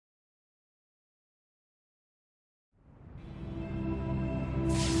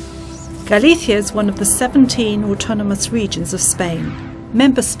Galicia is one of the 17 autonomous regions of Spain,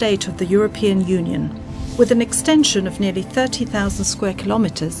 member state of the European Union. With an extension of nearly 30,000 square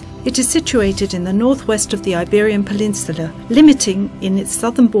kilometres, it is situated in the northwest of the Iberian Peninsula, limiting in its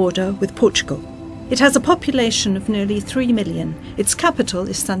southern border with Portugal. It has a population of nearly 3 million. Its capital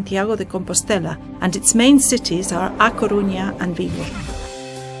is Santiago de Compostela, and its main cities are A Coruña and Vigo.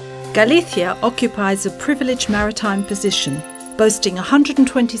 Galicia occupies a privileged maritime position, boasting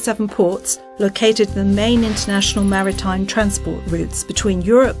 127 ports located in the main international maritime transport routes between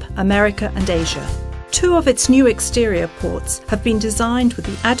Europe, America and Asia. 2 of its new exterior ports have been designed with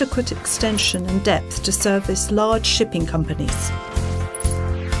the adequate extension and depth to service large shipping companies.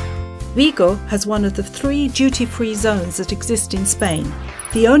 Vigo has one of the 3 duty-free zones that exist in Spain,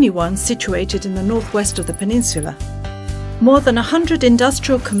 the only one situated in the northwest of the peninsula. More than 100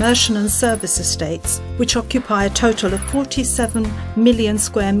 industrial, commercial and service estates, which occupy a total of 47 million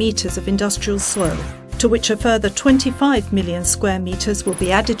square metres of industrial soil, to which a further 25 million square metres will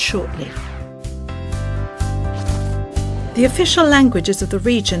be added shortly. The official languages of the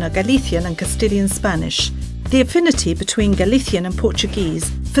region are Galician and Castilian Spanish. The affinity between Galician and Portuguese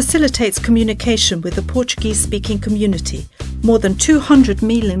facilitates communication with the Portuguese-speaking community, more than 200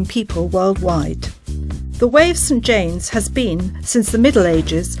 million people worldwide. The Way of St. James has been, since the Middle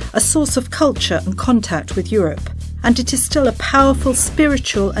Ages, a source of culture and contact with Europe, and it is still a powerful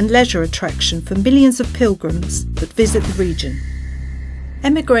spiritual and leisure attraction for millions of pilgrims that visit the region.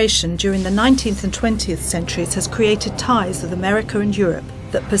 Emigration during the 19th and 20th centuries has created ties with America and Europe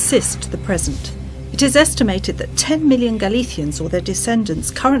that persist to the present. It is estimated that 10 million Galicians or their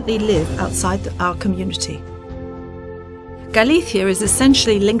descendants currently live outside our community. Galicia is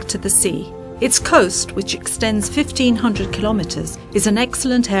essentially linked to the sea. Its coast, which extends 1,500 kilometres, is an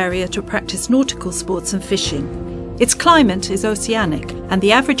excellent area to practice nautical sports and fishing. Its climate is oceanic and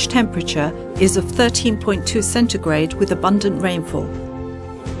the average temperature is of 13.2 centigrade with abundant rainfall.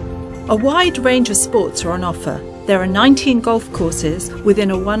 A wide range of sports are on offer. There are 19 golf courses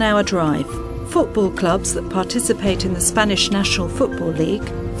within a 1-hour drive, football clubs that participate in the Spanish National Football League,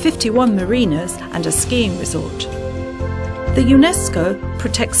 51 marinas and a skiing resort. The UNESCO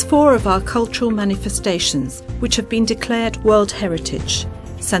protects 4 of our cultural manifestations, which have been declared World Heritage: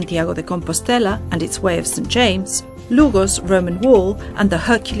 Santiago de Compostela and its Way of St. James, Lugo's Roman Wall and the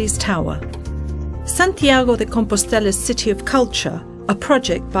Hercules Tower. Santiago de Compostela's City of Culture, a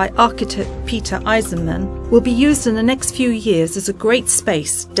project by architect Peter Eisenman, will be used in the next few years as a great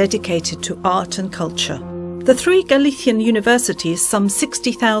space dedicated to art and culture. The 3 Galician universities sum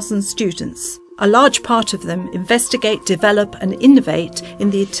 60,000 students. A large part of them investigate, develop and innovate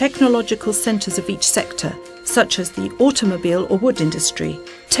in the technological centres of each sector, such as the automobile or wood industry,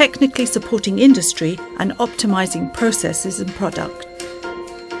 technically supporting industry and optimising processes and product.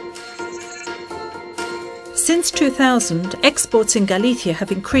 Since 2000, exports in Galicia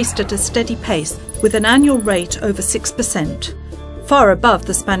have increased at a steady pace with an annual rate over 6%, far above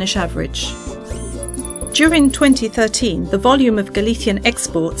the Spanish average. During 2013, the volume of Galician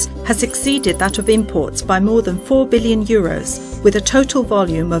exports has exceeded that of imports by more than 4 billion euros, with a total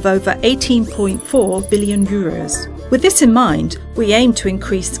volume of over 18.4 billion euros. With this in mind, we aim to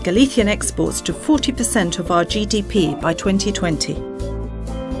increase Galician exports to 40% of our GDP by 2020.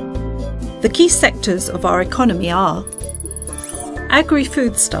 The key sectors of our economy are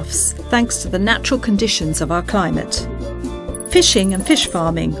agri-foodstuffs, thanks to the natural conditions of our climate; fishing and fish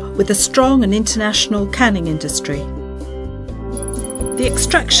farming, with a strong and international canning industry; the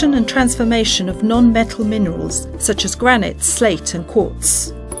extraction and transformation of non-metal minerals such as granite, slate and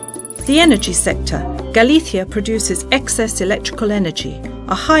quartz; the energy sector. Galicia produces excess electrical energy.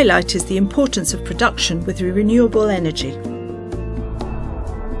 A highlight is the importance of production with renewable energy;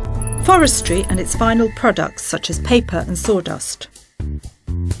 forestry and its final products such as paper and sawdust;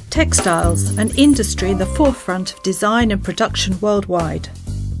 textiles, an industry in the forefront of design and production worldwide;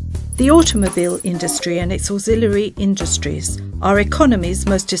 the automobile industry and its auxiliary industries, our economy's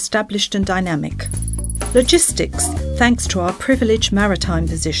most established and dynamic; logistics, thanks to our privileged maritime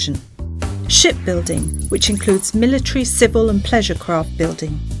position; shipbuilding, which includes military, civil and pleasure craft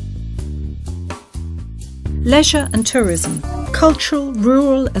building; leisure and tourism, cultural,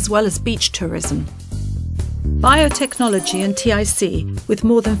 rural as well as beach tourism; biotechnology and TIC, with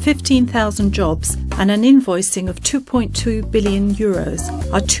more than 15,000 jobs and an invoicing of 2.2 billion euros,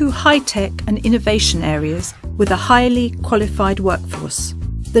 are 2 high-tech and innovation areas with a highly qualified workforce.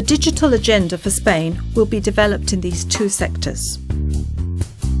 The digital agenda for Spain will be developed in these 2 sectors.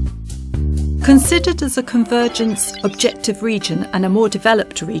 Considered as a convergence objective region and a more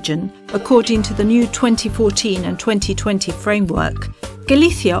developed region, according to the new 2014 and 2020 framework,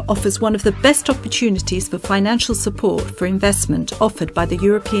 Galicia offers one of the best opportunities for financial support for investment offered by the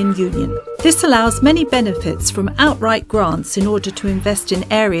European Union. This allows many benefits from outright grants in order to invest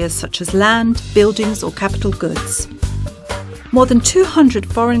in areas such as land, buildings or capital goods. More than 200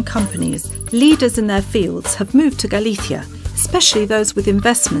 foreign companies, leaders in their fields, have moved to Galicia, especially those with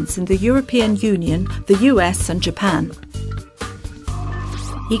investments in the European Union, the US and Japan.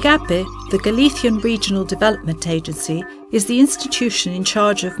 IGAPE, the Galician Regional Development Agency, is the institution in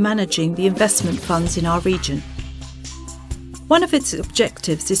charge of managing the investment funds in our region. One of its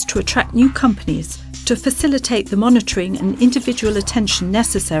objectives is to attract new companies, to facilitate the monitoring and individual attention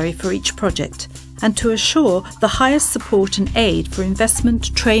necessary for each project, and to assure the highest support and aid for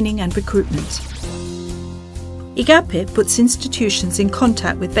investment, training and recruitment. IGAPE puts institutions in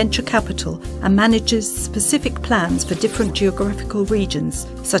contact with venture capital and manages specific plans for different geographical regions,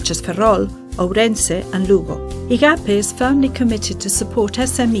 such as Ferrol, Ourense and Lugo. IGAPE is firmly committed to support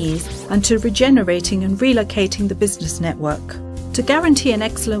SMEs and to regenerating and relocating the business network. To guarantee an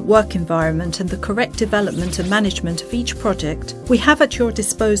excellent work environment and the correct development and management of each project, we have at your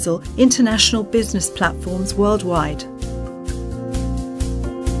disposal international business platforms worldwide.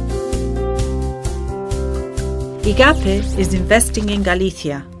 IGAPE is investing in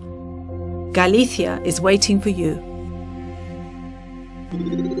Galicia. Galicia is waiting for you.